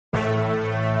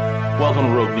Welcome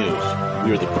to Rogue News.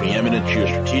 We are the preeminent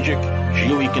geostrategic,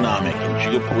 geoeconomic, and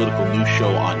geopolitical news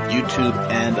show on YouTube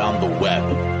and on the web.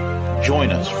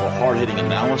 Join us for hard-hitting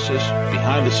analysis,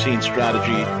 behind-the-scenes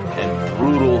strategy, and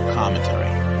brutal commentary.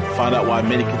 Find out why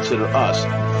many consider us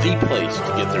the place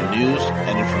to get their news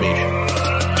and information.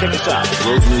 Check us out,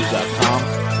 roguenews.com.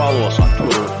 Follow us on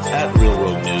Twitter at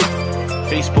RealRogueNews,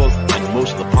 Facebook, and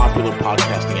most of the popular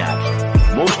podcasting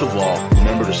apps. Most of all,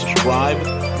 remember to subscribe,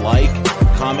 like,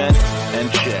 comment, and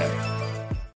share.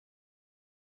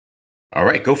 All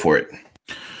right, go for it.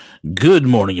 Good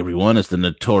morning, everyone. It's the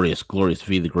notorious, glorious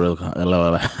V, the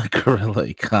guerrilla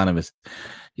economist.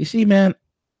 You see, man,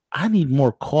 I need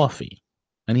more coffee.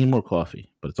 But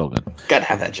it's all good. Gotta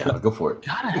have that job. Go for it.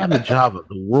 Gotta have the job of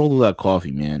the world without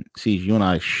coffee, man. See, you and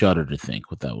I shudder to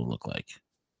think what that would look like.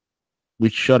 We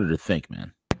shudder to think,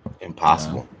 man.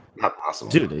 Impossible. Not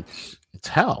possible. Dude, it's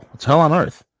hell. It's hell on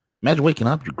earth. Imagine waking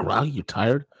up, you're groggy, you're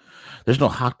tired. There's no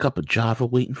hot cup of Java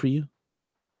waiting for you.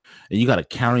 And you got to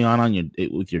carry on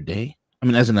with your day. I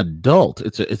mean, as an adult,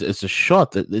 it's a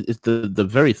shot that it's the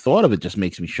very thought of it just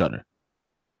makes me shudder.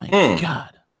 My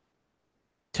God.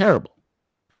 Terrible.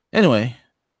 Anyway,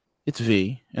 it's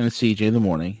V and it's CJ in the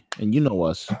morning. And you know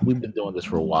us. We've been doing this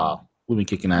for a while. We've been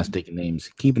kicking ass, taking names,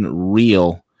 keeping it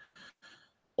real.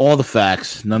 All the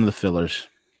facts, none of the fillers.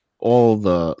 All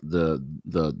the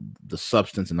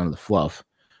substance and none of the fluff.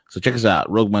 So check us out,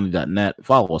 roguemoney.net.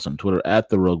 Follow us on Twitter at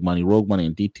the Rogue Money, Rogue Money,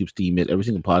 and DTube Steam it, every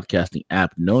single podcasting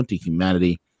app known to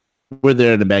humanity. We're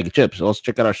there in a bag of chips. Also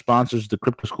check out our sponsors, the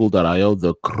cryptoschool.io,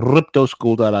 the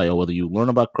cryptoschool.io. Whether you learn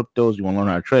about cryptos, you want to learn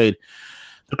how to trade,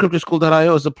 the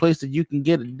cryptoschool.io is the place that you can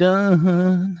get it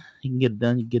done. You get it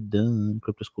done.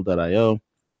 Cryptoschool.io.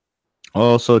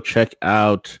 Also check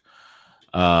out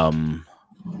MyCBD.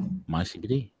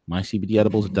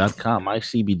 MyCBDedibles.com.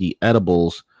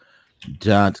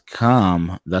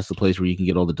 MyCBDedibles.com. That's the place where you can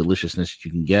get all the deliciousness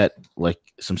you can get, like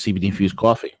some CBD infused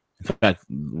coffee. In fact,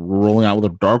 we're rolling out with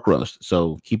a dark roast,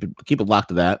 so keep it locked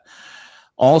to that.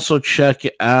 Also, check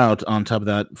out on top of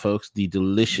that, folks, the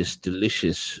delicious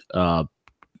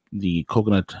the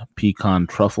coconut pecan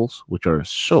truffles, which are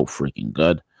so freaking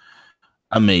good,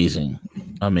 amazing.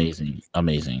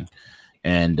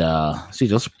 And see,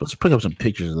 let's bring up some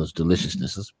pictures of those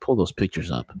deliciousness. Let's pull those pictures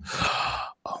up.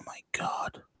 Oh my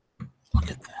God.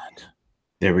 Look at that.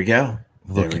 There we go.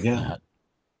 Look at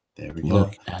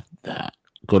that.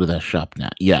 Go to that shop now.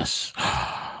 Yes.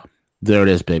 There it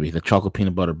is, baby. The chocolate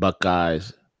peanut butter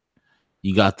Buckeyes.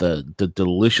 You got the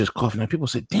delicious coffee. Now people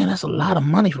say, damn, that's a lot of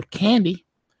money for candy.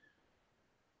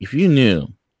 If you knew.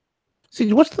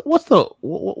 See, what's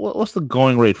the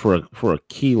going rate for a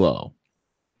kilo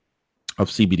of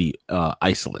CBD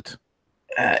isolate?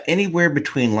 Anywhere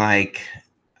between, like,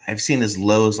 I've seen as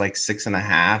low as like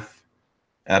 $6,500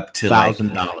 up to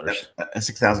 $1,000.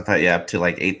 $6,500, up to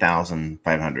like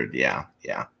 $8,500. Yeah.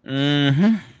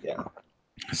 Mm-hmm. Yeah.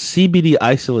 CBD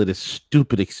isolate is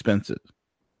stupid expensive.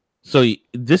 So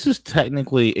this is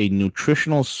technically a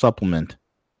nutritional supplement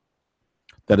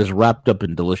that is wrapped up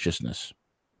in deliciousness.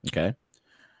 Okay.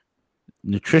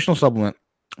 Nutritional supplement,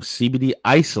 CBD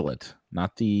isolate,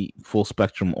 not the full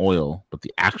spectrum oil, but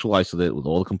the actual isolate with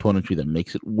all the componentry that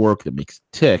makes it work, that makes it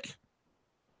tick.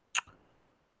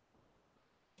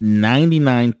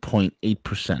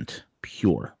 99.8%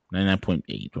 pure.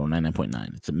 99.8 or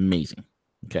 99.9. It's amazing.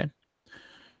 Okay.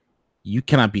 You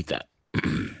cannot beat that.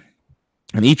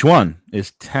 And each one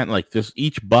is 10, like this,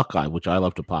 each Buckeye, which I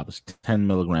love to pop, is 10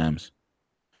 milligrams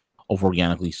of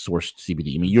organically sourced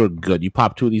CBD. I mean, you're good. You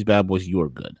pop 2 of these bad boys, you're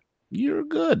good. You're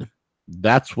good.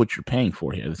 That's what you're paying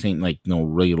for here. This ain't like no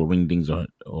regular ring dings or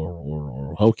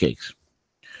hoe cakes.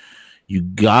 You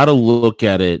got to look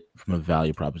at it from a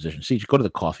value proposition. See, you go to the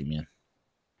coffee, man.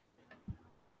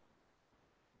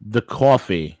 The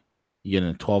coffee, you get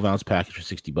in a 12-ounce package for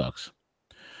 $60,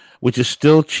 which is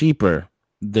still cheaper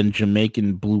than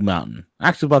Jamaican Blue Mountain.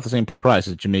 Actually, about the same price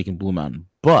as Jamaican Blue Mountain.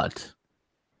 But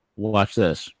watch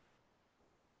this.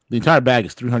 The entire bag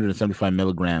is 375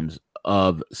 milligrams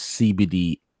of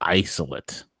CBD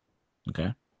isolate. Okay.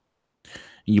 And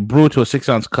you brew it to a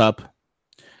 6-ounce cup.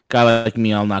 Guy like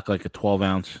me, I'll knock like a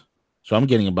 12-ounce. So you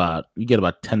get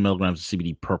about 10 milligrams of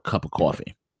CBD per cup of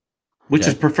coffee. Which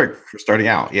is perfect for starting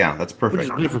out. Yeah, that's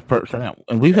perfect.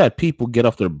 And we've had people get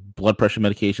off their blood pressure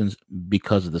medications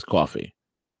because of this coffee.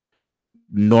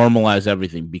 Normalize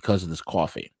everything because of this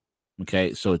coffee.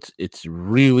 Okay, so it's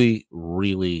really,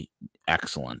 really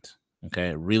excellent.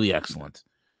 Okay, really excellent.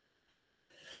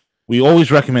 We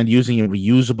always recommend using a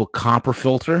reusable copper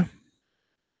filter.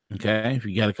 Okay, if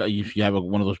you have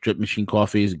one of those drip machine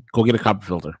coffees, go get a copper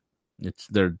filter. It's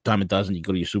their dime a dozen. You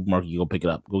go to your supermarket, you go pick it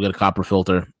up. Go get a copper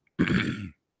filter.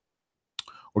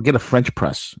 or get a French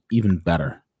press, even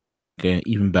better. Okay,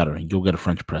 even better. You'll get a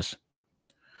French press.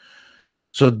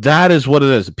 So that is what it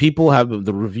is. People have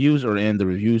the reviews are in. The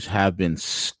reviews have been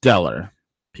stellar.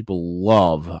 People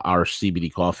love our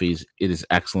CBD coffees. It is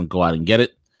excellent. Go out and get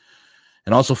it.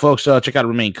 And also, folks, check out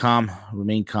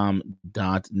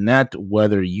remaincom.net.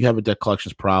 Whether you have a debt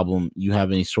collections problem, you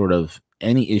have any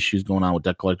issues going on with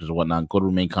debt collectors or whatnot, go to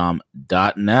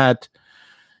remaincom.net.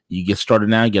 You get started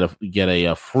now. You get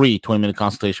a free 20-minute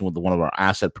consultation with one of our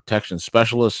asset protection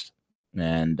specialists,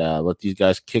 and let these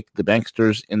guys kick the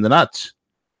banksters in the nuts.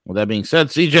 With that being said,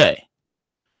 CJ,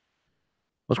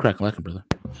 what's cracking, brother?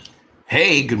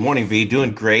 Hey, good morning, V. Doing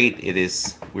great. We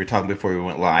were talking before we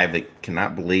went live. I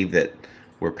cannot believe that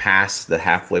we're past the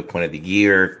halfway point of the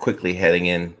year, quickly heading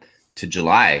in to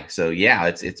July. So yeah,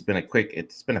 it's been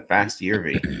a fast year,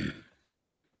 V.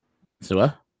 So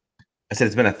what? I said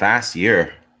it's been a fast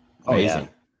year. Amazing.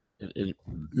 Oh, yeah. It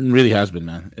really has been,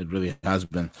 man. It really has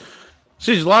been.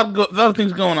 See, there's a lot of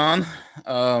things going on.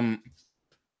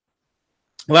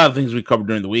 A lot of things we covered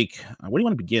during the week. Where do you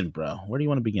want to begin, bro? Where do you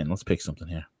want to begin? Let's pick something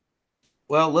here.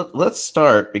 Well, let's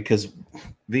start because,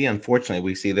 V, unfortunately,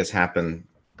 we see this happen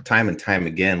time and time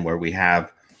again where we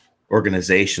have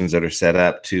organizations that are set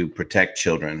up to protect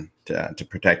children, to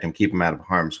protect them, keep them out of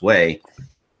harm's way.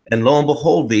 And lo and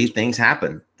behold, V, things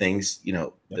happen. Things,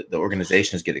 the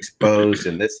organizations get exposed.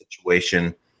 In this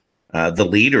situation, the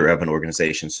leader of an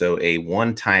organization, so a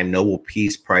one-time Nobel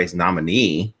Peace Prize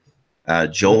nominee,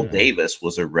 Joel Davis,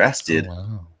 was arrested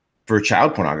for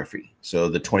child pornography. So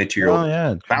the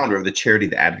 22-year-old founder of the charity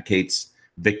that advocates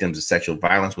victims of sexual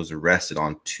violence was arrested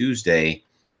on Tuesday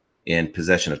in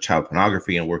possession of child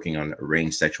pornography and working on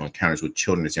arranged sexual encounters with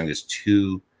children as young as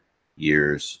 2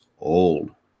 years old.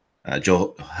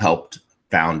 Joel helped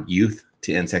found Youth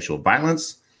to End Sexual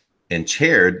Violence and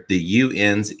chaired the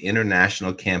UN's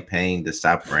international campaign to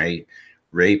stop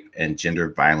rape and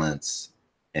gender violence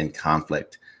and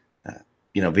conflict.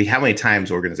 V, how many times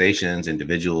organizations,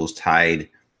 individuals tied,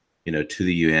 to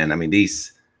the UN? I mean,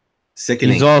 these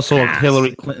sickening. He's also a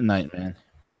Hillary Clintonite, man.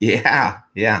 Yeah.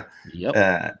 Yep.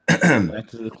 Back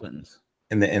to the Clintons.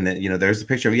 And then there's a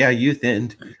picture of youth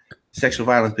end sexual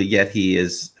violence, but yet he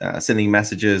is sending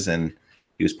messages, and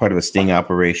he was part of a sting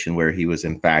operation where he was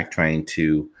in fact trying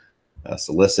to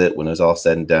solicit. When it was all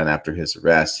said and done, after his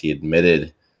arrest, he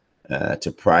admitted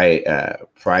to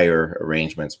prior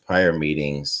arrangements, prior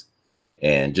meetings,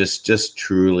 and just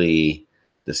truly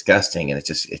disgusting. And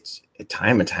it's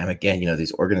time and time again,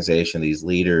 these organizations, these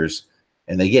leaders,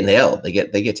 and they get nailed. They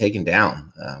get taken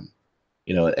down.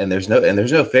 And there's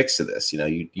no fix to this.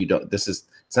 You don't. It's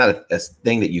not a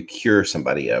thing that you cure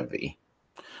somebody of. V.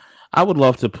 I would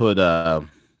love to put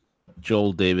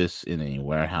Joel Davis in a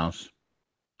warehouse.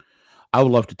 I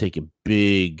would love to take a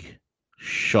big,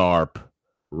 sharp,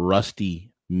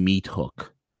 rusty meat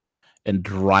hook and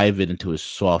drive it into his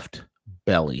soft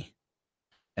belly,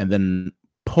 and then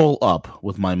pull up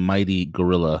with my mighty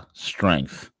gorilla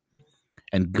strength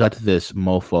and gut this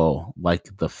mofo like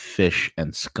the fish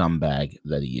and scumbag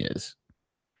that he is.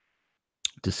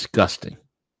 Disgusting.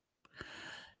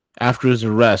 After his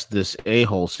arrest, this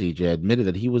a-hole CJ admitted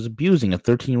that he was abusing a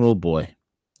 13-year-old boy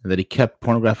and that he kept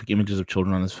pornographic images of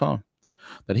children on his phone,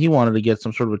 that he wanted to get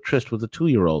some sort of a tryst with a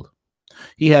 2-year-old.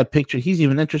 He's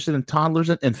even interested in toddlers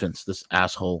and infants, this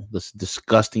asshole, this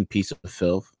disgusting piece of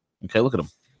filth. Okay, look at him.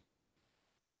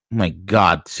 Oh my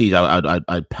God. See,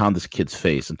 I'd pound this kid's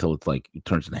face until it's like it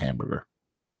turns into a hamburger.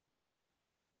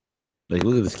 Like,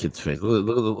 look at this kid's face.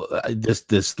 Look at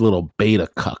this little beta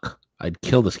cuck. I'd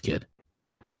kill this kid.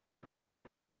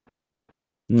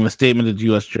 In a statement of the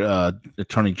U.S.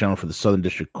 Attorney General for the Southern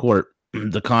District Court,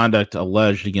 the conduct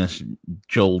alleged against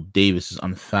Joel Davis is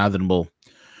unfathomable,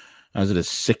 as it is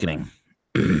sickening.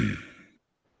 And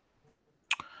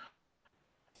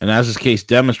as this case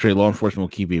demonstrates, law enforcement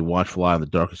will keep a watchful eye on the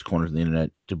darkest corners of the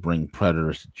internet to bring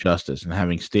predators to justice. And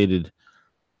having stated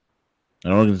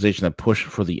an organization that pushed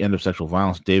for the end of sexual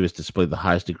violence, Davis displayed the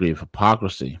highest degree of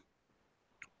hypocrisy.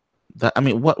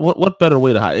 What better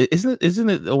way to hide? Isn't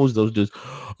it always those dudes?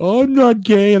 Oh, I'm not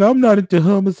gay and I'm not into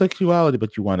homosexuality,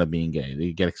 but you wind up being gay.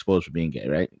 You get exposed for being gay,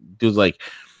 right? Dudes like,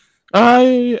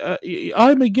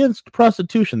 I'm against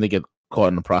prostitution. They get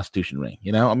caught in a prostitution ring.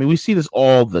 We see this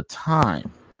all the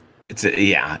time.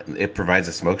 It provides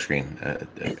a smokescreen.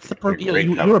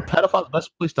 You're a pedophile. The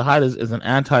best place to hide is an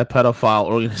anti-pedophile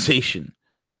organization.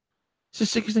 It's the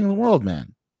sickest thing in the world,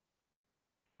 man.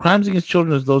 Crimes against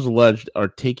children, as those alleged, are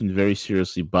taken very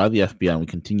seriously by the FBI, and we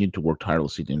continue to work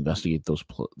tirelessly to investigate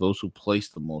those who place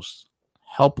the most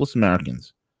helpless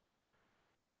Americans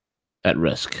at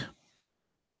risk.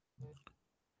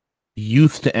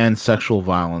 youth to end sexual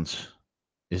violence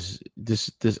is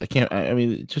this. I can't. I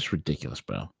mean, it's just ridiculous,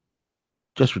 bro.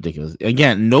 Just ridiculous.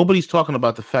 Again, nobody's talking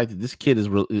about the fact that this kid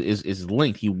is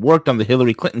linked. He worked on the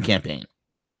Hillary Clinton campaign.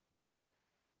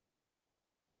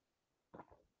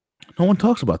 No one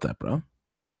talks about that, bro.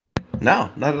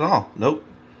 No, not at all. Nope.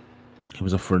 He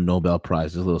was up for a Nobel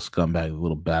Prize. This little scumbag,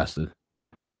 little bastard.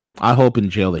 I hope in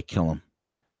jail they kill him.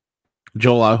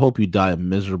 Joel, I hope you die a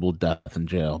miserable death in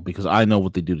jail because I know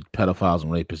what they do to pedophiles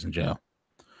and rapists in jail.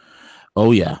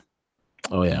 Oh, yeah.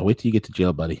 Oh, yeah. Wait till you get to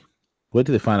jail, buddy. Wait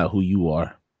till they find out who you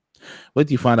are. Wait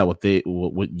till you find out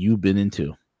what you've been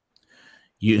into.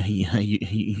 You're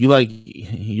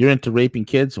into raping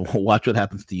kids. Watch what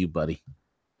happens to you, buddy.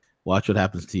 Watch what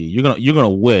happens to you. You're gonna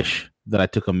wish that I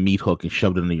took a meat hook and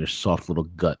shoved it into your soft little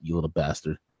gut, you little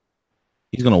bastard.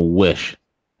 He's gonna wish.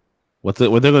 What they're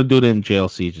gonna do to him in jail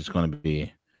siege is gonna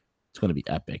be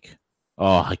epic.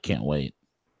 Oh, I can't wait.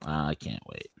 I can't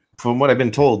wait. From what I've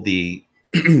been told, the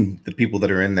the people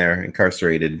that are in there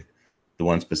incarcerated, the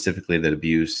ones specifically that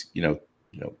abuse,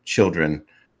 children,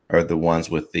 are the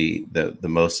ones with the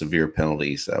most severe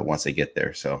penalties once they get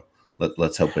there. So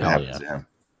let's hope it happens to him.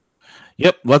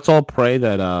 Yep, let's all pray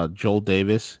that Joel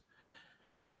Davis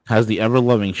has the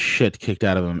ever-loving shit kicked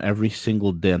out of him every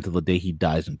single day until the day he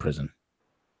dies in prison.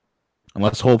 And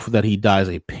let's hope that he dies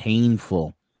a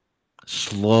painful,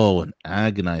 slow, and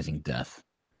agonizing death.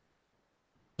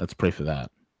 Let's pray for that.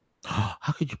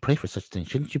 How could you pray for such things?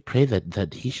 Shouldn't you pray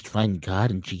that he should find God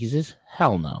in Jesus?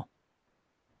 Hell no.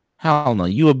 Hell no.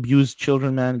 You abuse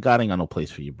children, man. God ain't got no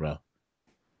place for you, bro.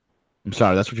 I'm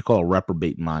sorry. That's what you call a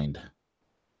reprobate mind.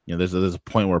 There's a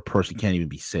point where a person can't even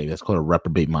be saved. That's called a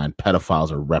reprobate mind.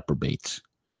 Pedophiles are reprobates.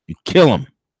 You kill them.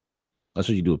 That's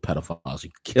what you do with pedophiles. You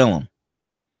kill them.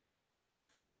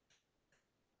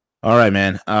 All right,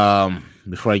 man.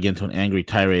 Before I get into an angry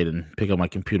tirade and pick up my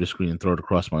computer screen and throw it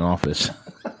across my office.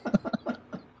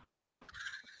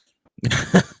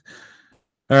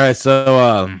 All right,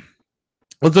 so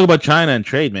let's talk about China and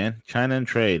trade, man. China and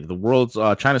trade. The world's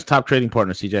China's top trading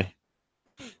partner, CJ.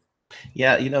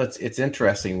 Yeah, it's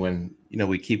interesting when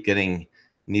we keep getting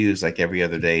news like every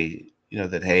other day,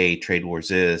 that hey, trade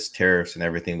wars is tariffs and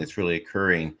everything that's really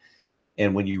occurring,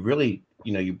 and when you really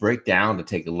you break down to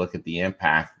take a look at the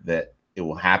impact that it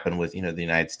will happen with the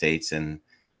United States and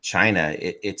China,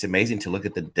 it's amazing to look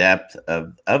at the depth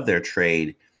of their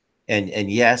trade,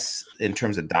 and yes, in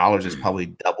terms of dollars, it's probably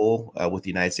double with the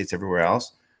United States everywhere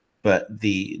else, but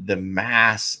the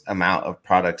mass amount of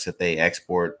products that they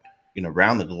export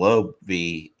around the globe,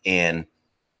 and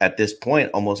at this point,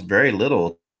 almost very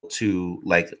little to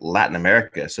like Latin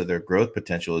America. So their growth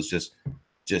potential is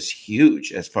just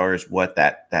huge as far as what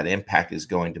that impact is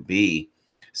going to be.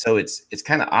 So it's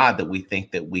kind of odd that we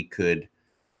think that we could,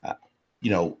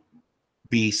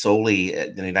 be solely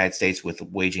in the United States with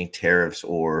waging tariffs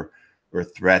or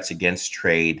threats against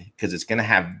trade, because it's going to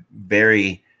have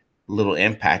very little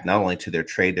impact, not only to their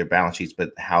trade, their balance sheets,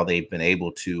 but how they've been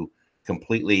able to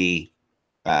completely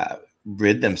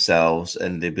rid themselves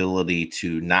and the ability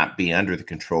to not be under the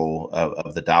control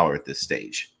of the dollar at this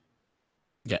stage.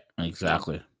 Yeah,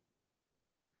 exactly.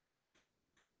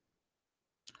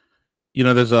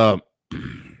 There's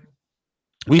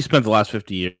we spent the last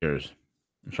 50 years,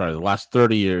 the last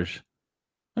 30 years.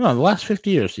 No, the last 50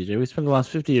 years, CJ. We spent the last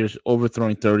 50 years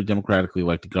overthrowing 30 democratically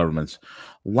elected governments.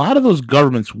 A lot of those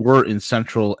governments were in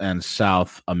Central and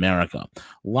South America. A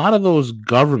lot of those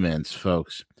governments,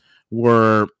 folks,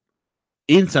 were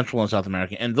in Central and South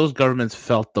America, and those governments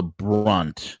felt the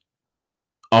brunt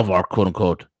of our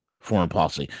quote-unquote foreign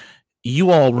policy.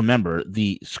 You all remember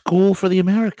the School for the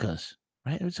Americas,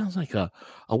 right? It sounds like a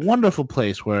wonderful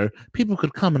place where people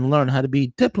could come and learn how to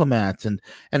be diplomats and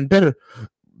better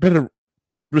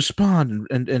respond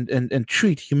and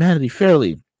treat humanity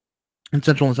fairly in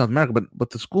Central and South America. But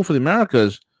the School for the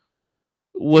Americas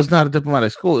was not a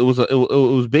diplomatic school. It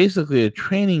was basically a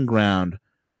training ground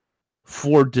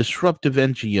for disruptive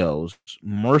NGOs,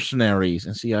 mercenaries,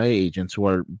 and CIA agents who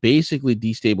are basically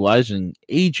destabilizing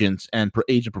agents and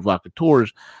agent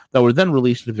provocateurs that were then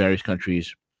released to various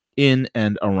countries in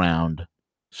and around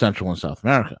Central and South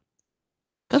America.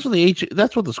 That's what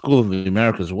the School of the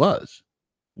Americas was.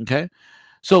 Okay,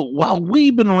 so while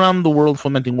we've been around the world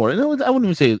fomenting war, and I wouldn't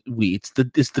even say we. It's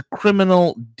the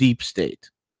criminal deep state.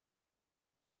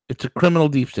 It's a criminal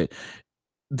deep state.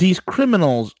 These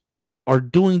criminals are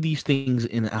doing these things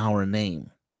in our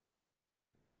name.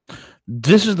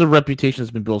 This is the reputation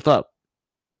that's been built up.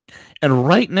 And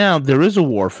right now, there is a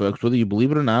war, folks, whether you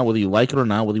believe it or not, whether you like it or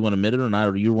not, whether you want to admit it or not,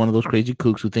 or you're one of those crazy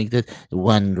kooks who think that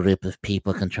one group of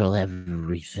people control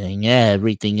everything.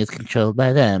 Everything is controlled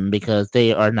by them because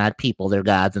they are not people, they're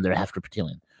gods, and they're half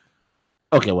reptilian.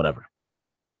 Okay, whatever.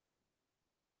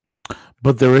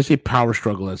 But there is a power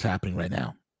struggle that's happening right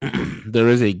now. There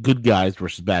is a good guys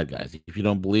versus bad guys. If you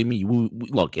don't believe me,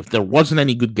 look, if there wasn't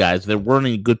any good guys, there weren't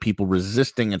any good people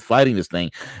resisting and fighting this thing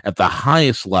at the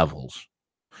highest levels,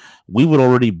 we would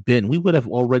have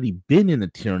already been in a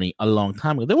tyranny a long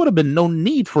time ago. There would have been no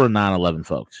need for a 9/11,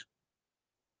 folks.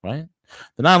 Right?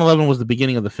 The 9/11 was the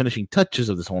beginning of the finishing touches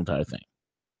of this whole entire thing.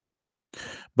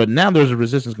 But now there's a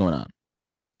resistance going on.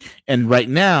 And right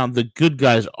now, the good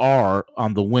guys are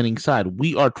on the winning side.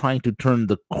 We are trying to turn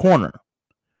the corner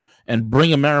and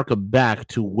bring America back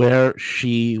to where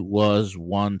she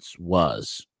once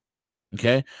was.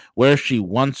 Okay? Where she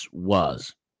once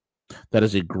was. That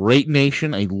is a great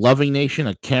nation, a loving nation,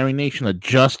 a caring nation, a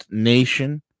just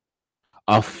nation,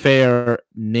 a fair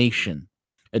nation.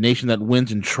 A nation that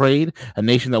wins in trade, a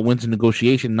nation that wins in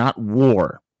negotiation, not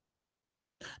war.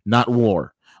 Not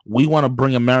war. We want to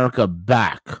bring America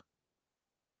back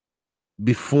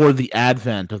before the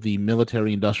advent of the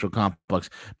military-industrial complex,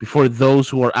 before those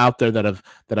who are out there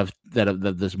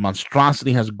that this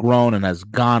monstrosity has grown and has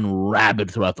gone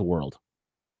rabid throughout the world.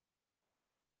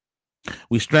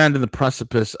 We stand in the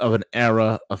precipice of an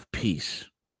era of peace.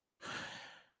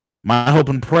 My hope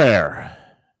and prayer,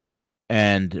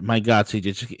 and my God,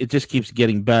 CJ, it just keeps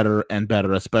getting better and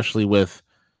better, especially with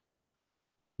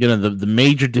the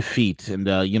major defeat. And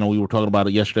we were talking about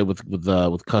it yesterday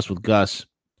with Gus.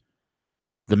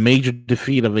 The major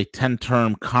defeat of a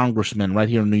 10-term congressman right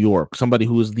here in New York, somebody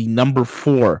who is the number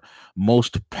 4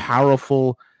 most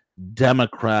powerful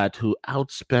Democrat, who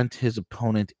outspent his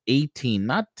opponent 18,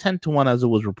 not 10-1 as it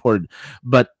was reported,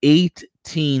 but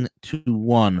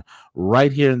 18-1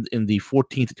 right here in the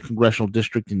 14th congressional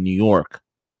district in New York.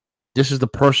 This is the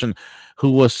person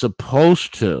who was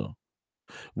supposed to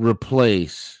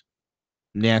replace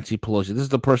Nancy Pelosi. This is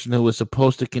the person who was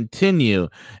supposed to continue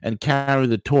and carry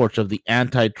the torch of the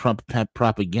anti-Trump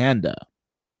propaganda.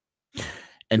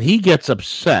 And he gets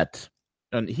upset,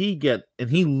 and he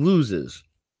loses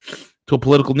to a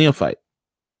political neophyte,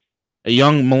 a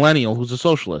young millennial who's a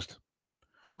socialist,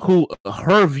 who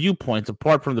her viewpoints,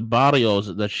 apart from the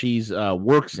barrios that she's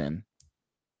works in,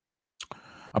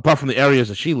 apart from the areas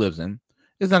that she lives in,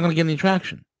 is not going to get any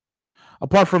traction.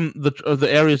 Apart from the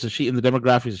areas that she, in the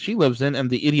demographics that she lives in, and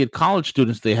the idiot college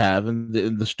students they have, and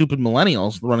the stupid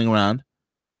millennials running around,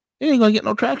 it ain't going to get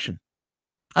no traction.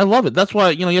 I love it. That's why,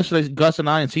 yesterday Gus and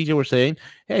I and CJ were saying,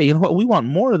 hey, you know what? We want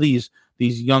more of these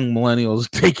young millennials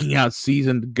taking out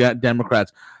seasoned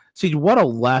Democrats. CJ, what a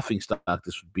laughing stock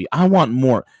this would be. I want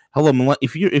more. Hello,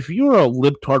 if you're a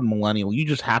libtard millennial, you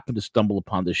just happen to stumble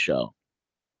upon this show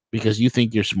because you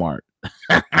think you're smart.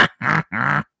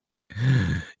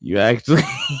 You actually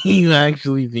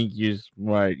think you're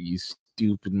smart, you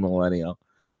stupid millennial.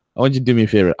 I want you to do me a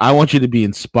favor. I want you to be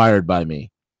inspired by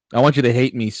me. I want you to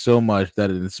hate me so much that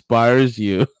it inspires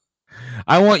you.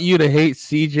 I want you to hate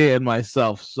CJ and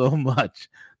myself so much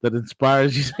that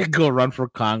inspires you to go run for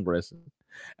Congress.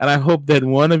 And I hope that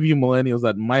one of you millennials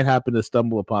that might happen to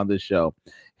stumble upon this show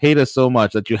hate us so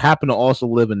much that you happen to also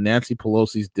live in Nancy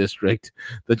Pelosi's district,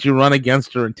 that you run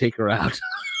against her and take her out.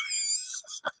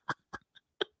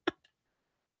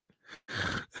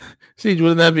 CJ,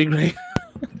 wouldn't that be great?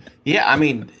 Yeah, I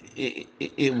mean,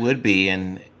 it would be,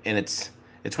 and it's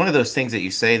one of those things that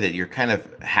you say that you're kind of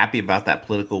happy about that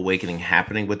political awakening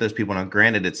happening with those people. Now,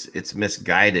 granted, it's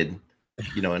misguided,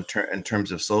 in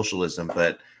terms of socialism,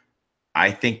 but I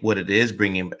think what it is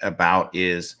bringing about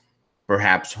is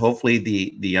perhaps, hopefully,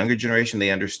 the younger generation,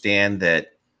 they understand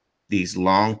that these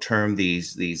long-term,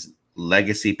 these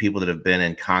legacy people that have been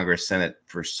in Congress, Senate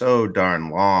for so darn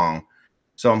long.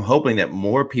 So I'm hoping that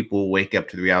more people will wake up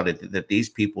to the reality that these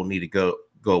people need to go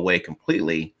away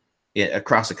completely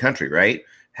across the country, right?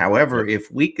 However,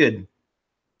 if we could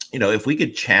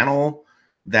channel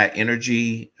that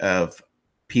energy of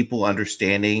people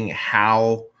understanding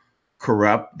how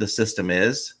corrupt the system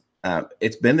is,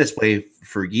 it's been this way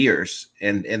for years,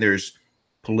 and there's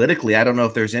politically, I don't know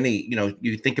if there's any,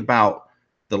 you think about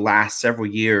the last several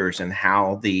years and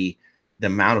how the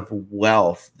amount of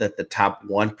wealth that the top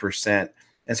 1%.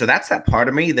 And so that's that part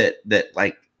of me that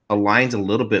like aligns a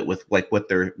little bit with like what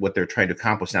they're trying to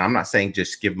accomplish. Now, I'm not saying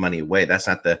just give money away. That's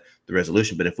not the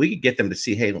resolution. But if we could get them to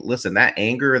see, hey, listen, that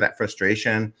anger, that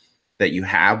frustration that you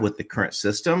have with the current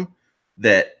system,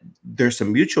 that there's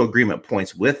some mutual agreement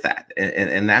points with that.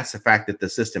 And that's the fact that the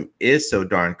system is so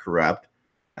darn corrupt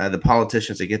the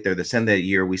politicians that get there, the send that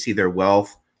year, we see their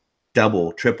wealth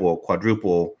double, triple,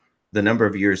 quadruple the number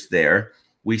of years there.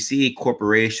 We see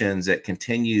corporations that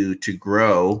continue to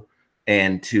grow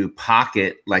and to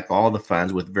pocket like all the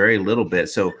funds with very little bit.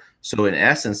 So in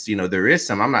essence, there is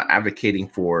some, I'm not advocating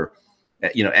for,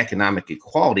 economic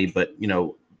equality, but,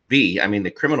 I mean,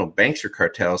 the criminal bankster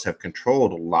cartels have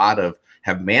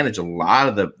have managed a lot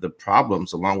of the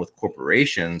problems along with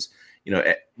corporations.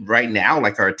 Right now,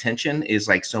 like our attention is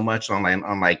like so much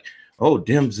on like, oh,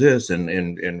 Dems this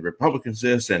and Republicans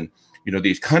this, and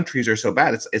these countries are so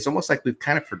bad. It's almost like we've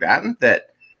kind of forgotten that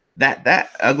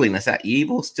ugliness, that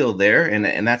evil, is still there,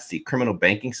 and that's the criminal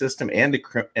banking system and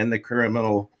the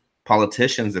criminal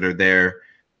politicians that are there.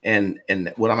 And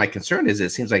what my concern is, it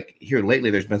seems like here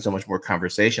lately there's been so much more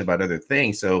conversation about other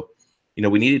things. So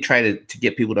we need to try to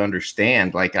get people to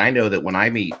understand. Like, I know that when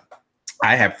I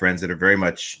have friends that are very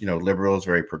much liberals,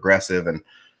 very progressive,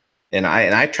 and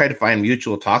I try to find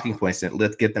mutual talking points and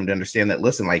let's get them to understand that,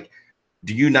 listen, like,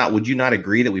 would you not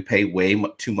agree that we pay way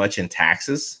too much in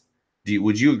taxes?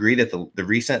 Would you agree that the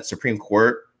recent Supreme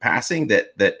Court passing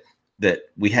that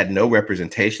we had no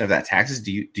representation of that taxes?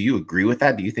 Do you agree with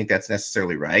that? Do you think that's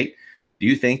necessarily right? Do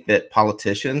you think that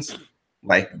politicians,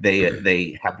 like,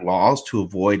 they have laws to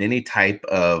avoid any type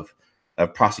of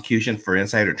prosecution for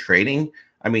insider trading?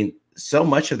 I mean, so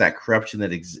much of that corruption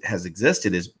that has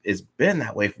existed is been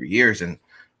that way for years. And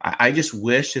I just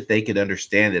wish that they could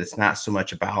understand that it's not so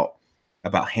much about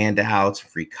handouts,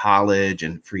 free college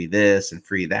and free this and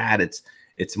free that.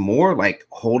 It's more like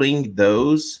holding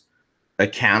those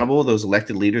accountable, those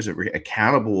elected leaders are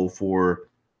accountable for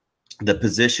the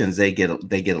positions they get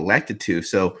elected to.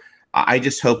 So I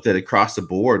just hope that across the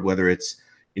board, whether it's,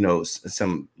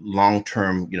 some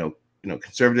long-term,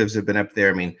 conservatives have been up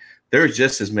there. I mean, there's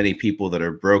just as many people that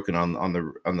are broken on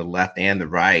the left and the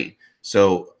right.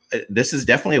 So this is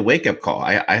definitely a wake-up call.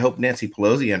 I hope Nancy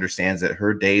Pelosi understands that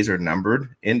her days are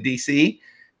numbered in DC,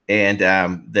 and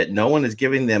that no one is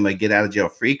giving them a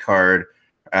get-out-of-jail-free card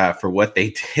for what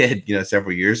they did,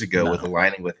 several years ago with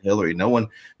aligning with Hillary. No one's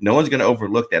going to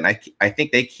overlook that. And I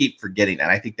think they keep forgetting that.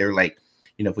 I think they're like,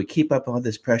 if we keep up all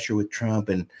this pressure with Trump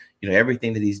and,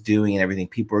 everything that he's doing and everything,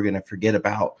 people are going to forget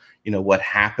about, what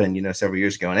happened, several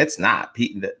years ago. And it's not.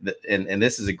 And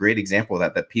this is a great example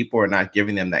of that people are not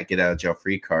giving them that get out of jail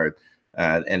free card.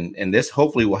 And this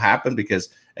hopefully will happen because,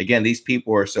 again, these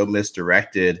people are so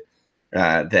misdirected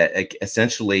that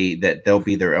essentially that they'll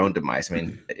be their own demise. I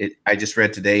mean, I just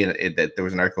read today that there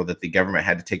was an article that the government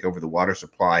had to take over the water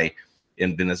supply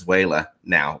in Venezuela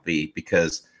now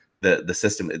because the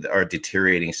system are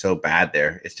deteriorating so bad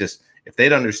there. It's just, if they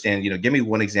don't understand, give me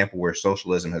one example where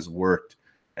socialism has worked.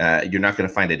 You're not going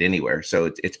to find it anywhere.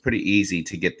 So it's pretty easy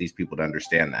to get these people to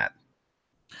understand that.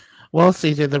 Well,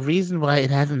 CJ, the reason why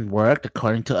it hasn't worked,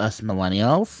 according to us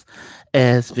millennials,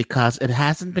 is because it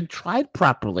hasn't been tried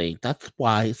properly. That's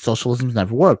why socialism's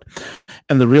never worked.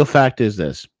 And the real fact is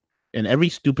this, and every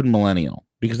stupid millennial,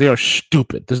 because they are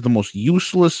stupid, this is the most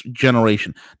useless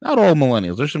generation. Not all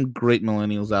millennials. There's some great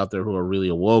millennials out there who are really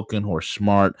awoken, who are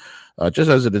smart, just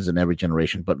as it is in every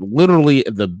generation. But literally,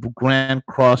 the grand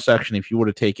cross-section, if you were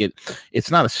to take it, it's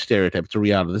not a stereotype, it's a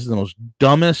reality. This is the most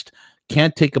dumbest,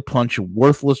 can't take a punch,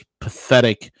 worthless,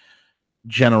 pathetic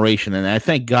generation. And I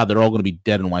thank God they're all going to be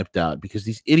dead and wiped out because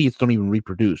these idiots don't even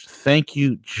reproduce. Thank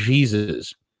you,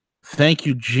 Jesus. Thank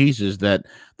you, Jesus, that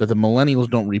the millennials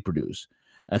don't reproduce.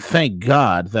 And thank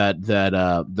God that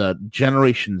the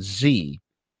Generation Z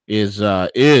is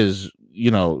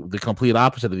the complete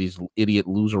opposite of these idiot,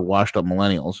 loser, washed up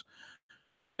millennials.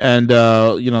 And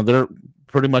they're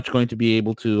pretty much going to be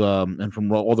able to, and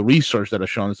from all the research that has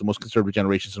shown, it's the most conservative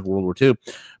generation since World War II,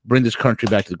 bring this country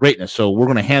back to the greatness. So we're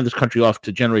going to hand this country off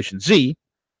to Generation Z,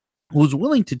 who's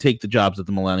willing to take the jobs that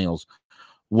the millennials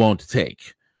won't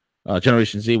take.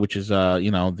 Generation Z, which is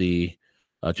the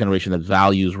generation that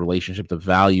values relationship, that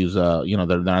values they're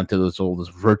not into this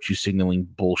virtue signaling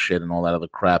bullshit and all that other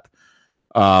crap.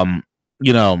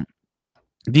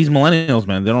 These millennials,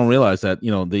 man, they don't realize that,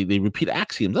 they repeat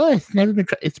axioms. Oh, it's never been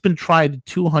tried. It's been tried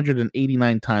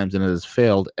 289 times and it has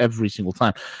failed every single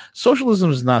time. Socialism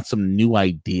is not some new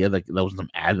idea that was some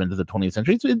advent of the 20th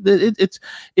century.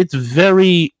 It's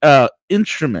very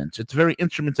instruments. It's very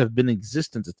instruments have been in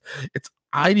existence. It's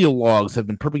ideologues have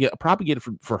been propagated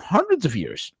for hundreds of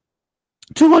years.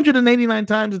 289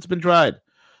 times it's been tried.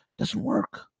 Doesn't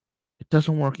work. It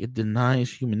doesn't work. It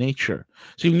denies human nature.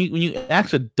 So when you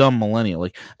ask a dumb millennial,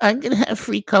 like, I'm going to have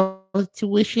free college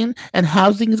tuition and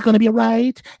housing is going to be all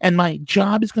right and my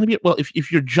job is going to be, well,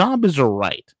 if your job is all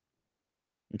right,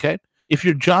 okay? If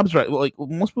your job's right, well, like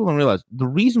most people don't realize the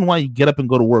reason why you get up and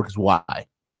go to work is why.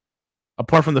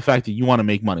 apart from the fact that you want to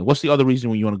make money? What's the other reason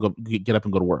when you want to go get up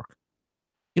and go to work?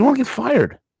 You don't want to get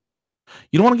fired.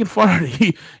 You don't want to get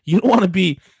fired. You don't want to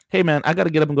be, hey man, I got to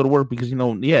get up and go to work because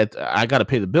I got to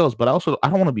pay the bills, but I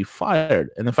don't want to be fired.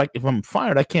 And if I'm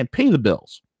fired, I can't pay the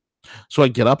bills. So I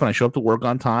get up and I show up to work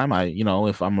on time.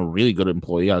 If I'm a really good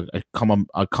employee, I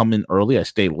come in early. I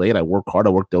stay late. I work hard. I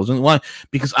work diligently. Why?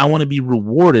 Because I want to be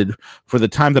rewarded for the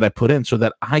time that I put in, so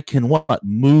that I can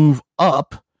move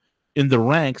up in the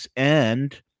ranks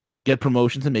and get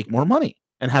promotions and make more money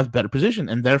and have better position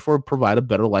and therefore provide a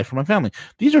better life for my family.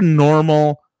 These are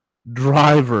normal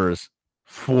drivers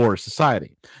for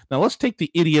society. Now let's take the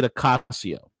idiot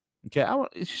Ocasio. Okay,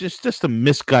 it's just a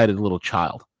misguided little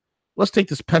child. Let's take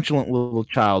this petulant little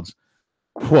child's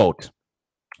quote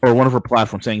or one of her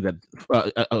platforms saying that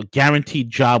a guaranteed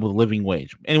job with a living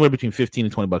wage, anywhere between $15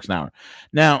 and $20 an hour.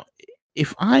 Now,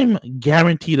 if I'm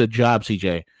guaranteed a job,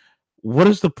 CJ, what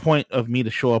is the point of me to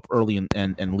show up early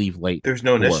and leave late? There's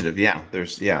no initiative.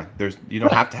 There's you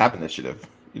don't have to have initiative.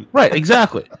 Right,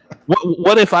 exactly.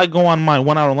 What if I go on my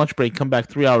 1 hour lunch break, come back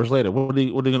 3 hours later? What are they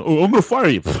going to? Oh, I'm going to fire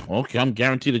you. Okay, I'm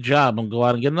guaranteed a job. I'm going to go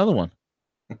out and get another one.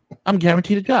 I'm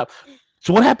guaranteed a job.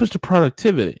 So what happens to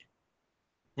productivity?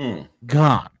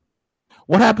 Gone.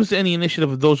 What happens to any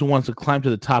initiative of those who want to climb to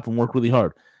the top and work really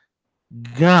hard?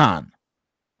 Gone.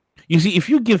 You see, if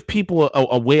you give people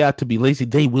a way out to be lazy,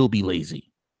 they will be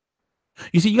lazy.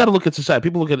 You see, you got to look at society.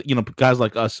 People look at guys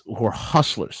like us who are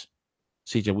hustlers.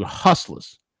 CJ, we're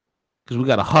hustlers because we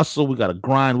got to hustle, we got to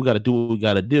grind, we got to do what we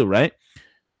got to do, right?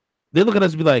 They look at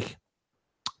us and be like,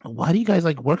 "Why do you guys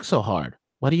work so hard?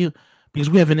 Why do you?" Because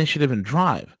we have initiative and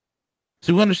drive.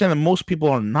 So we understand that most people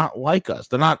are not like us.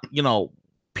 They're not,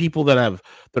 people that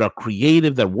are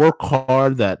creative, that work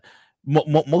hard, that.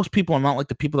 Most people are not like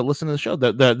the people that listen to the show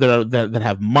that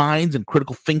have minds and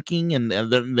critical thinking and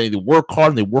they work hard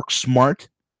and they work smart.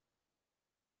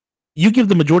 You give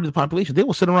the majority of the population, they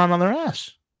will sit around on their ass.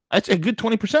 I'd say a good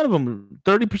 20% of them,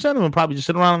 30% of them probably just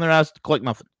sit around on their ass to collect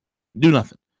nothing, do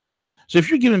nothing. So if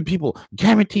you're giving people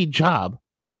guaranteed job,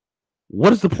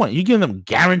 what is the point? You're giving them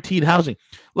guaranteed housing.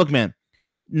 Look, man,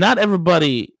 not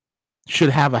everybody should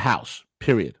have a house,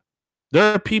 period.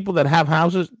 There are people that have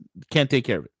houses, can't take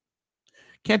care of it.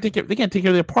 They can't take care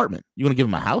of the apartment. You want to give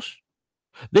them a house?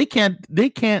 They can't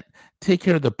take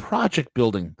care of the project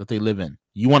building that they live in.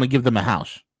 You want to give them a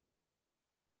house.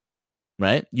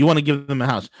 Right? You want to give them a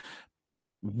house.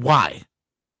 Why?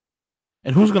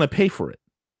 And who's going to pay for it?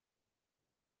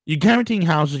 You're guaranteeing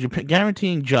houses, you're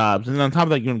guaranteeing jobs, and on top of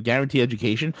that, you're going to guarantee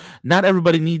education. Not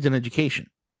everybody needs an education.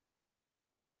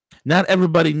 Not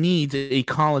everybody needs a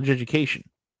college education.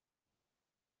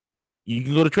 You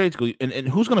can go to trade school, and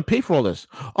who's going to pay for all this?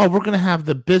 Oh, we're going to have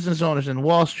the business owners in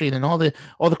Wall Street and all the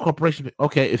corporations.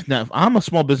 Okay, if I'm a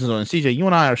small business owner, CJ, you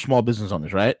and I are small business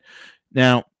owners, right?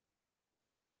 Now,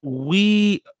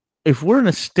 if we're in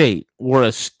a state where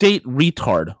a state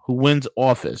retard who wins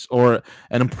office, or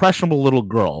an impressionable little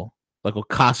girl like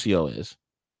Ocasio is,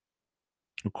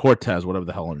 or Cortez, whatever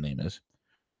the hell her name is,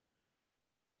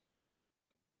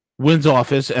 wins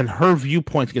office, and her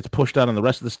viewpoint gets pushed out on the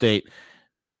rest of the state.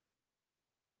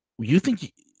 You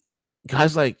think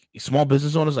guys like small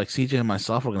business owners like CJ and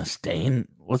myself are going to stay in?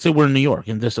 Let's say we're in New York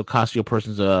and this Ocasio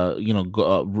person's laws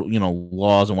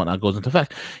and whatnot goes into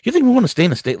effect. You think we want to stay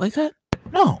in a state like that?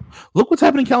 No. Look what's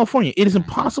happening in California. It is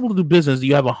impossible to do business.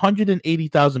 You have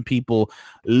 180,000 people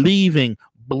leaving,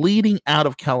 bleeding out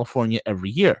of California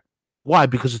every year. Why?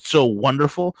 Because it's so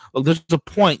wonderful. Look, there's a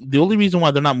point. The only reason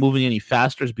why they're not moving any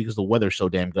faster is because the weather's so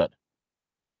damn good.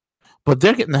 But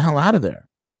they're getting the hell out of there.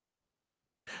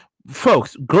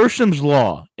 Folks, Gersham's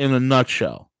law in a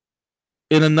nutshell,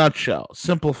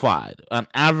 simplified, on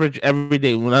average, every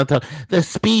day. We're not talking the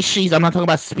species. I'm not talking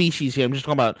about species here. I'm just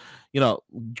talking about,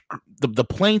 the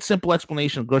plain, simple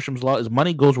explanation of Gersham's law is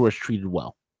money goes where it's treated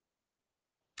well.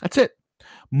 That's it.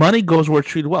 Money goes where it's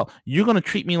treated well. You're going to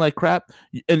treat me like crap.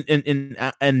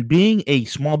 And being a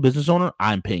small business owner,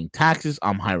 I'm paying taxes.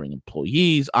 I'm hiring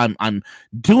employees. I'm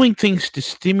doing things to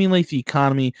stimulate the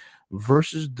economy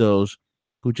versus those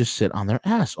who just sit on their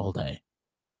ass all day.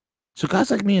 So guys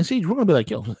like me and Siege, we're going to be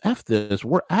like, yo, F this,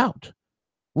 we're out.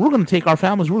 We're going to take our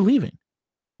families, we're leaving.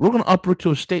 We're going to uproot to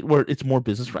a state where it's more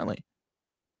business friendly.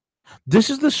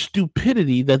 This is the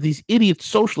stupidity that these idiot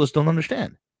socialists don't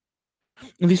understand.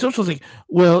 And these socialists like,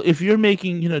 well, if you're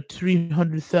making,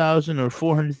 $300,000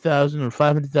 or $400,000 or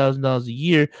 $500,000 a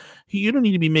year, you don't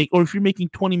need to be making, or if you're making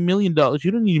 $20 million, you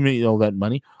don't need to make all that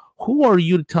money. Who are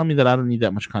you to tell me that I don't need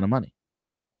that much kind of money?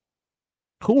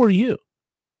 Who are you?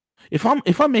 If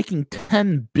I'm making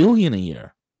 $10 billion a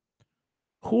year,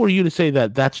 who are you to say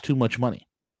that that's too much money?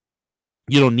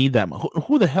 You don't need that money.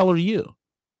 Who the hell are you?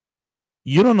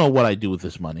 You don't know what I do with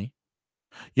this money.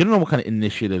 You don't know what kind of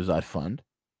initiatives I fund.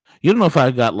 You don't know if I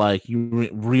got like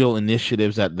real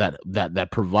initiatives that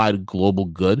provide global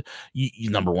good.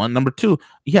 Number one, number two,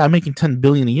 yeah, I'm making $10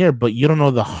 billion a year, but you don't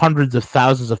know the hundreds of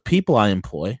thousands of people I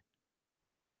employ.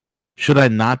 Should I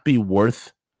not be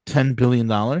worth $10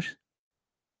 billion? Oh,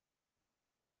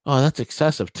 that's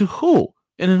excessive. To who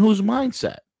and in whose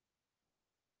mindset?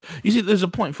 You see, there's a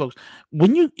point, folks.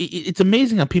 When it's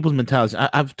amazing how people's mentalities.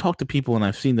 I've talked to people and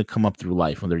I've seen them come up through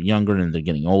life when they're younger and they're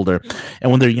getting older, and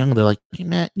when they're younger, they're like, "Hey,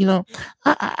 man,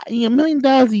 $1 million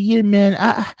a year, man.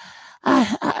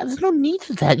 There's no need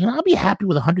for that. I'll be happy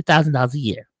with $100,000 a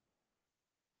year."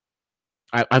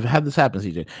 I've had this happen,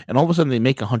 CJ, and all of a sudden they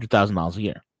make $100,000 a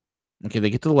year. Okay, they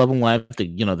get to the level in life.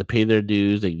 They pay their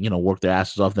dues. They work their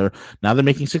asses off. Now they're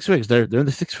making six figures. They're in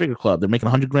the six-figure club. They're making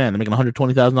 $100,000. They're making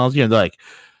 $120,000 a year. And they're like,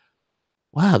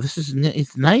 wow,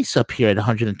 it's nice up here at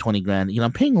 120 grand.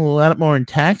 I'm paying a lot more in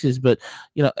taxes, but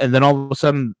and then all of a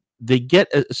sudden they get,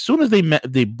 as soon as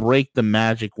they break the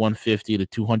magic 150 to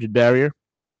 200 barrier,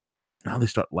 now they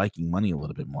start liking money a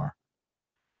little bit more.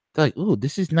 They're like, "Ooh,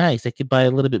 this is nice. I could buy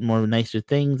a little bit more nicer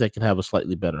things. I could have a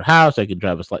slightly better house. I could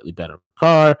drive a slightly better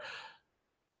car."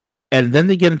 And then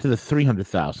they get into the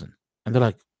 300,000, and they're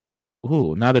like,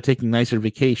 "Ooh, now they're taking nicer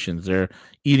vacations. They're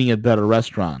eating at better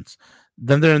restaurants."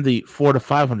 Then they're in the 400,000 to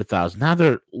 500,000. Now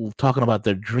they're talking about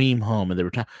their dream home and their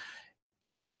retirement.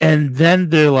 And then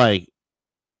they're like,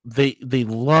 they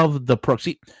love the perks.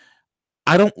 See,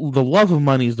 the love of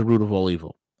money is the root of all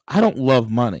evil. I don't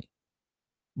love money,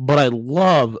 but I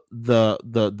love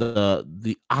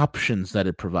the options that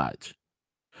it provides.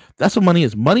 That's what money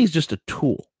is. Money is just a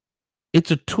tool. It's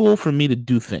a tool for me to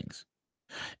do things.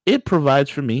 It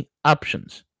provides for me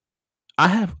options. I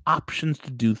have options to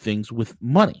do things with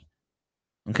money.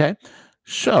 Okay,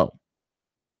 so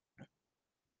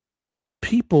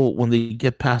people, when they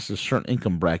get past a certain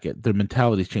income bracket, their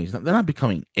mentalities change. They're not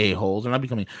becoming a-holes. They're not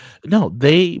becoming, no,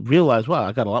 they realize, wow,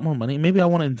 I got a lot more money. Maybe I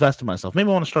want to invest in myself. Maybe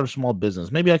I want to start a small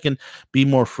business. Maybe I can be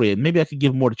more free. Maybe I could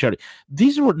give more to charity.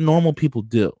 These are what normal people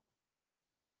do.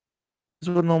 This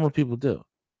is what normal people do.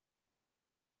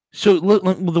 So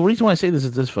the reason why I say this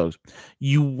is this, folks.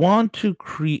 You want to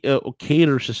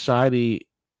cater society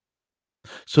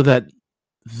so that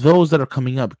those that are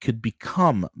coming up could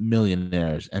become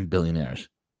millionaires and billionaires.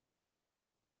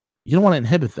 You don't want to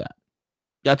inhibit that.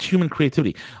 That's human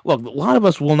creativity. Look, a lot of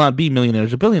us will not be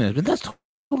millionaires or billionaires, but that's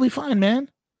totally fine, man.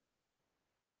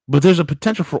 But there's a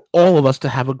potential for all of us to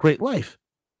have a great life.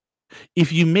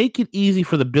 If you make it easy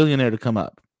for the billionaire to come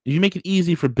up, if you make it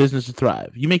easy for business to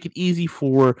thrive, you make it easy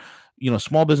for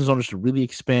small business owners to really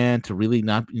expand, to really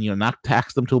not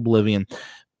tax them to oblivion,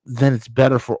 then it's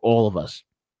better for all of us.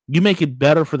 You make it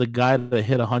better for the guy to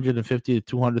hit 150 to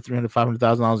 200, 300,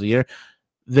 $500,000 a year,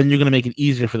 then you're going to make it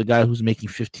easier for the guy who's making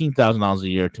 $15,000 a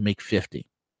year to make 50.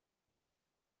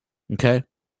 Okay?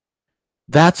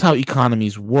 That's how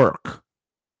economies work.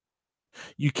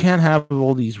 You can't have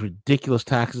all these ridiculous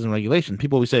taxes and regulations.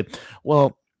 People always say,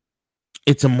 well,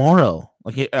 it's immoral.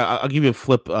 Like, I'll give you a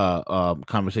flip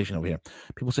conversation over here.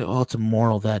 People say, oh, it's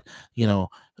immoral that,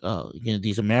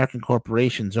 these American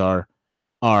corporations are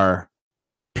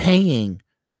paying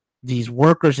these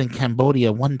workers in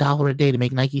Cambodia $1 a day to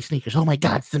make Nike sneakers. Oh my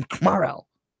God, it's immoral.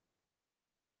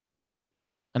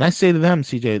 And I say to them,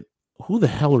 CJ, who the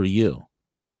hell are you?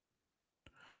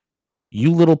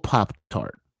 You little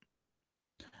Pop-Tart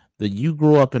that you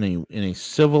grew up in a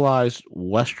civilized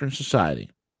Western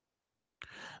society,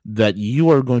 that you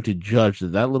are going to judge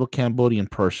that little Cambodian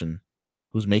person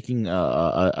who's making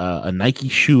a Nike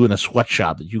shoe in a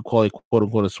sweatshop that you call a quote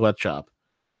unquote a sweatshop,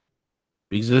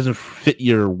 because it doesn't fit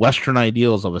your Western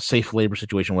ideals of a safe labor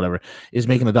situation, whatever, is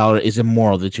making $1 is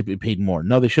immoral. They should be paid more.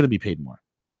 No, they shouldn't be paid more.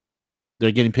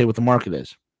 They're getting paid what the market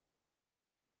is.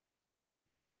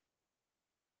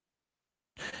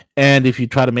 And if you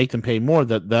try to make them pay more,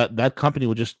 that company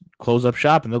will just close up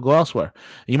shop and they'll go elsewhere.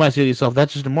 And you might say to yourself,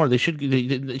 that's just immoral. They should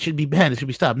be banned. It should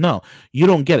be stopped. No, you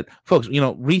don't get it. Folks,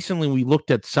 recently we looked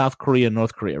at South Korea and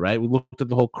North Korea, right? We looked at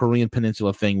the whole Korean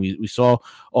Peninsula thing. We saw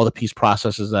all the peace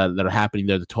processes that are happening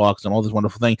there, the talks and all this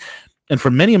wonderful thing. And for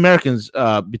many Americans,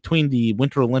 between the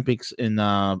Winter Olympics in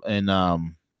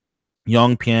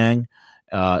Yongpyong,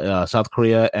 South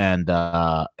Korea, and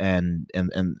the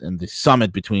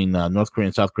summit between North Korea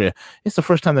and South Korea, it's the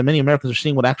first time that many Americans are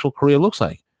seeing what actual Korea looks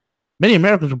like. Many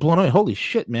Americans are blown away. Holy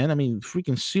shit, man. I mean,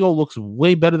 freaking Seoul looks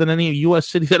way better than any U.S.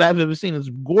 city that I've ever seen. It's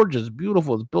gorgeous,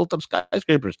 beautiful. It's built up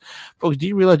skyscrapers. Folks, do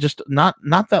you realize just not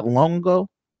that long ago,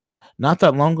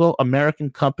 American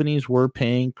companies were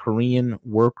paying Korean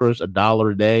workers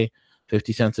 $1 a day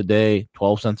 50 cents a day,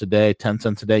 12 cents a day, 10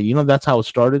 cents a day. You know, that's how it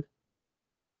started.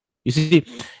 You see,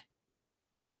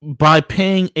 by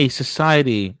paying a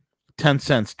society 10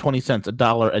 cents, 20 cents,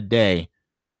 $1 a day,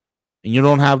 and you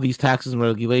don't have these taxes and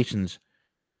regulations,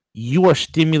 you are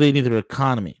stimulating their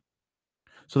economy.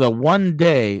 So that one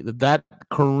day that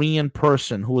Korean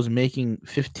person who was making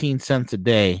 15 cents a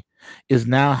day is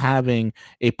now having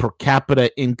a per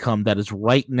capita income that is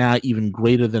right now even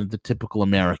greater than the typical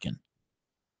American.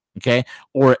 Okay,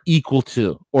 or equal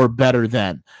to or better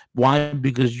than. Why?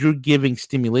 Because you're giving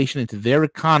stimulation into their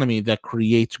economy that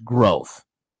creates growth.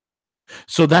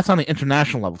 So that's on an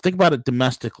international level. Think about it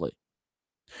domestically.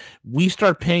 We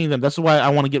start paying them. That's why I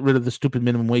want to get rid of the stupid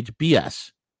minimum wage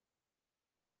BS.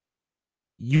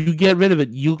 You get rid of it,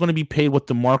 you're going to be paid what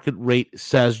the market rate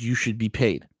says you should be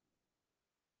paid.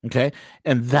 Okay,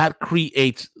 and that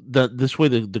creates this way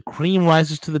the cream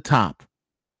rises to the top.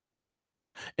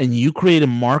 And you create a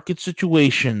market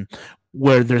situation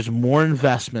where there's more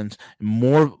investments,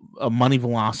 more money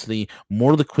velocity,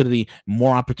 more liquidity,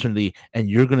 more opportunity, and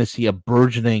you're going to see a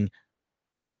burgeoning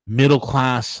middle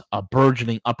class, a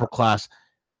burgeoning upper class,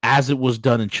 as it was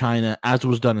done in China, as it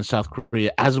was done in South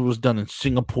Korea, as it was done in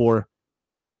Singapore,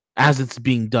 as it's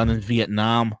being done in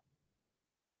Vietnam.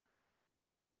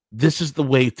 This is the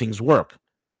way things work.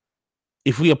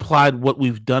 If we applied what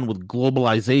we've done with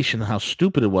globalization, how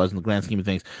stupid it was in the grand scheme of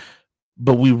things,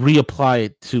 but we reapply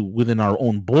it to within our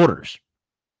own borders,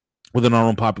 within our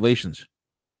own populations,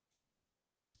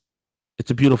 it's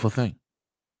a beautiful thing.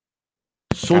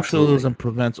 Socialism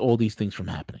prevents all these things from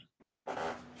happening.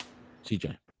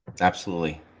 CJ.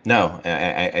 Absolutely. No,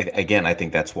 again, I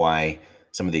think that's why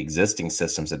some of the existing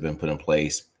systems that have been put in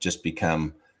place just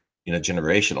become,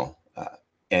 generational.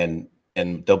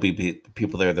 And there'll be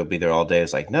people there, they'll be there all day.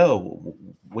 It's like, no,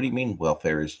 what do you mean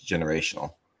welfare is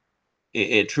generational?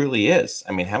 It truly is.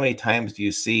 I mean, how many times do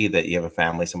you see that you have a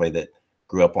family, somebody that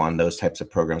grew up on those types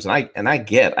of programs? And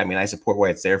I support why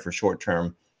it's there for short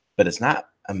term, but it's not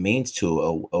a means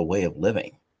to a way of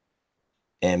living.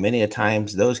 And many a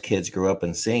times those kids grew up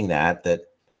and seeing that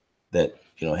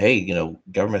hey,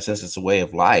 government says it's a way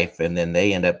of life, and then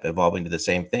they end up evolving to the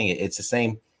same thing. It's the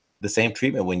same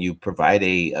treatment when you provide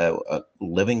a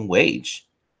living wage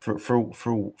for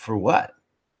what?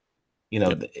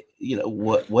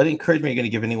 What encouragement are you going to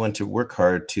give anyone to work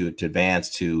hard, to advance,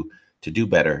 to do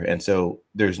better? And so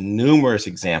there's numerous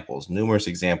examples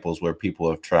where people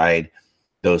have tried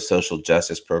those social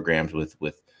justice programs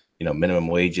with minimum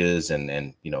wages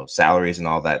and salaries and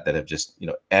all that have just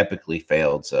epically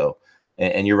failed. So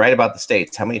and you're right about the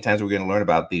states. How many times are we going to learn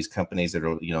about these companies that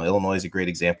are Illinois is a great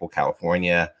example,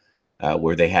 California,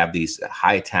 where they have these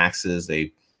high taxes,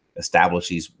 they establish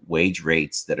these wage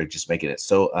rates that are just making it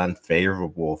so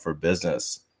unfavorable for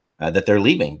business that they're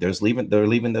leaving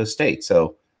those states.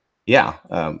 So yeah,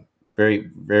 very,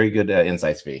 very good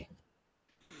insights, V.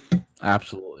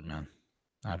 Absolutely, man.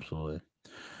 Absolutely.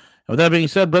 And with that being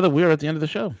said, brother, we are at the end of the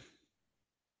show.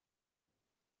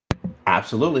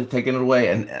 Absolutely. Taking it away.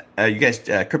 And you guys,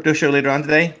 crypto show later on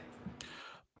today?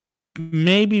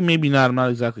 Maybe not. I'm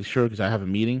not exactly sure because I have a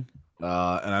meeting. And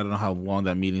I don't know how long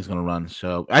that meeting is going to run.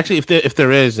 So actually,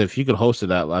 if you could host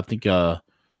it, I think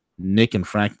Nick and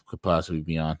Frank could possibly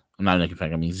be on. I'm not Nick and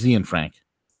Frank. I mean Z and Frank.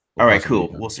 All right, cool.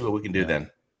 We'll see what we can do then.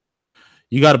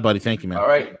 You got it, buddy. Thank you, man. All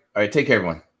right. Take care,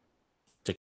 everyone.